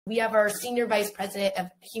We have our senior vice president of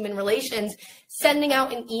human relations sending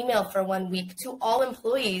out an email for 1 week to all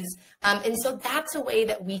employees. And so that's a way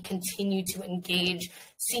that we continue to engage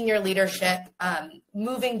senior leadership,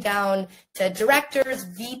 moving down to directors,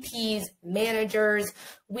 VPs, managers.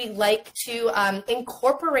 We like to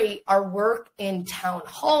incorporate our work in town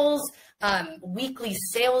halls, weekly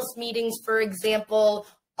sales meetings, for example,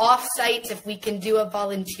 offsites if we can do a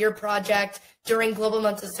volunteer project during Global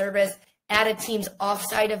Months of Service at a team's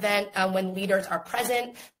offsite event when leaders are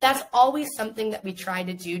present. That's always something that we try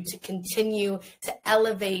to do to continue to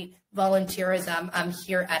elevate volunteerism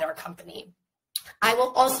here at our company. I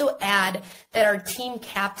will also add that our team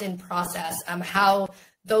captain process, how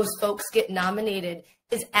those folks get nominated,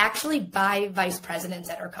 is actually by vice presidents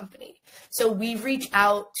at our company. So we reach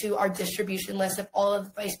out to our distribution list of all of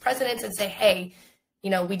the vice presidents and say, hey, you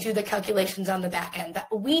know, we do the calculations on the back end, that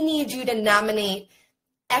we need you to nominate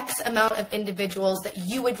X amount of individuals that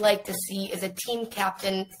you would like to see as a team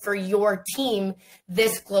captain for your team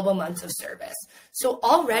this Global Months of Service. So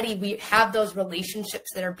already we have those relationships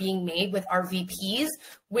that are being made with our VPs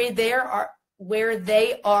where they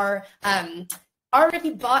are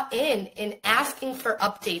already bought in asking for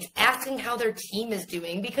updates, asking how their team is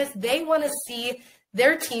doing, because they want to see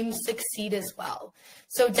their team succeed as well.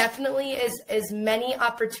 So definitely as many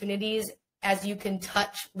opportunities as you can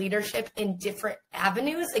touch leadership in different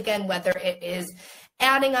avenues. Again, whether it is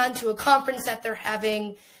adding on to a conference that they're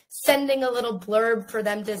having, sending a little blurb for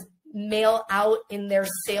them to mail out in their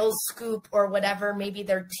sales scoop, or whatever maybe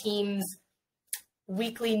their team's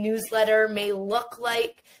weekly newsletter may look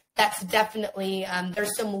like. That's definitely,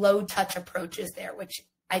 there's some low touch approaches there, which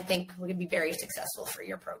I think would be very successful for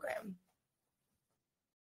your program.